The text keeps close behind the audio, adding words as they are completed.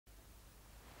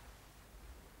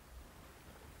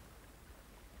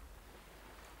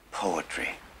poetry,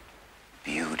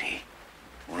 beauty,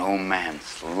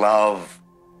 romance, love.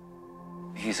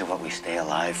 These are what we stay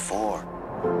alive for.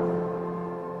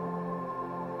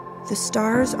 The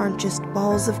stars aren't just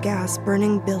balls of gas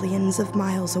burning billions of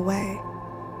miles away.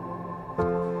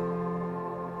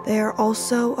 They are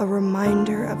also a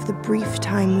reminder of the brief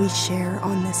time we share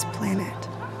on this planet.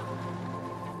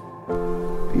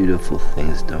 Beautiful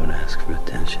things don't ask for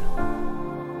attention.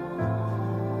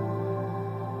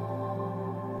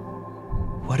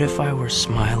 What if I were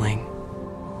smiling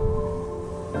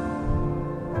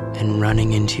and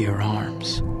running into your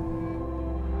arms?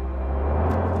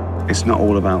 It's not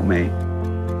all about me.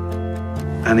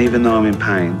 And even though I'm in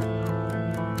pain,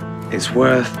 it's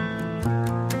worth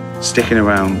sticking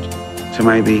around to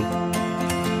maybe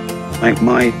make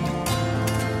my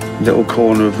little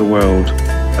corner of the world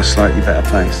a slightly better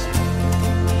place.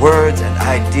 Words and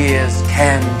ideas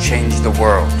can change the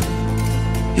world.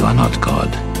 You are not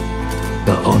God.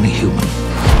 You're only human.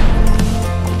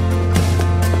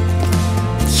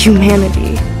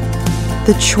 Humanity,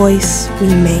 the choice we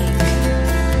make,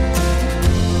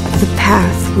 the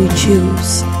path we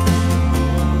choose.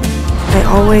 I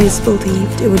always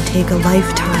believed it would take a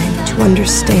lifetime to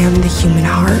understand the human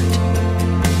heart.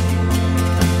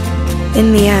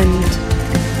 In the end,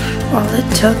 all it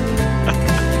took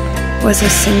was a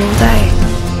single day.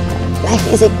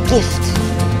 Life is a gift.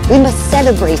 We must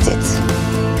celebrate it.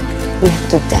 We have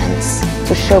to dance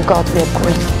to show God we are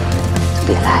grateful to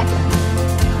be alive.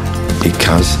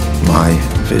 Because my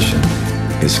vision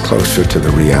is closer to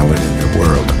the reality of the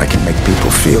world, I can make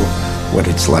people feel what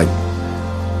it's like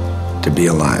to be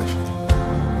alive.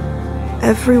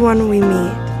 Everyone we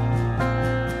meet,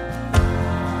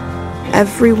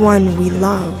 everyone we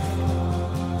love,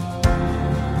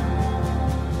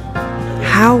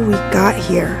 how we got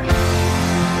here,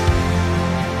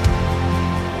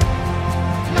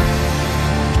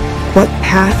 what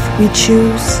path we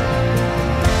choose,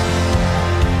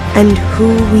 and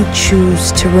who we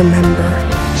choose to remember.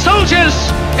 Soldiers,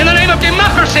 in the name of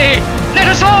democracy, let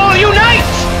us all unite!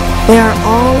 They are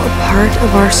all a part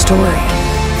of our story.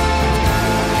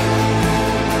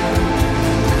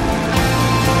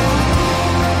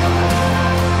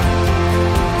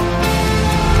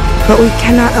 But we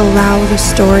cannot allow the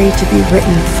story to be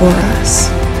written for us.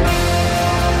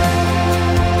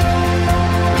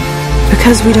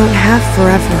 Because we don't have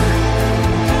forever.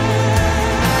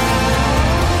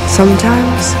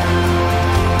 Sometimes,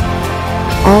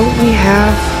 all we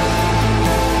have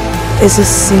is a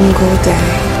single day.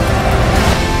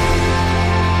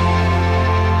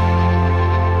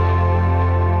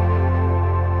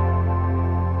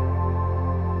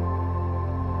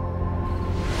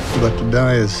 But to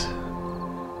die is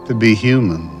to be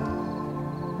human.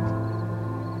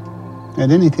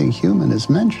 And anything human is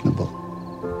mentionable.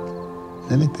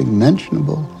 Anything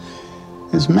mentionable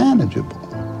is manageable.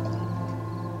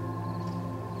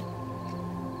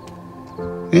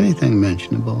 Anything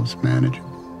mentionable is manageable.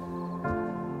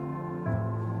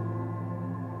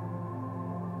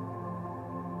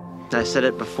 I said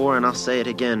it before and I'll say it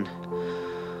again.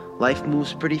 Life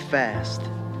moves pretty fast.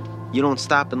 You don't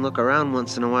stop and look around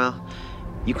once in a while,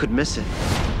 you could miss it.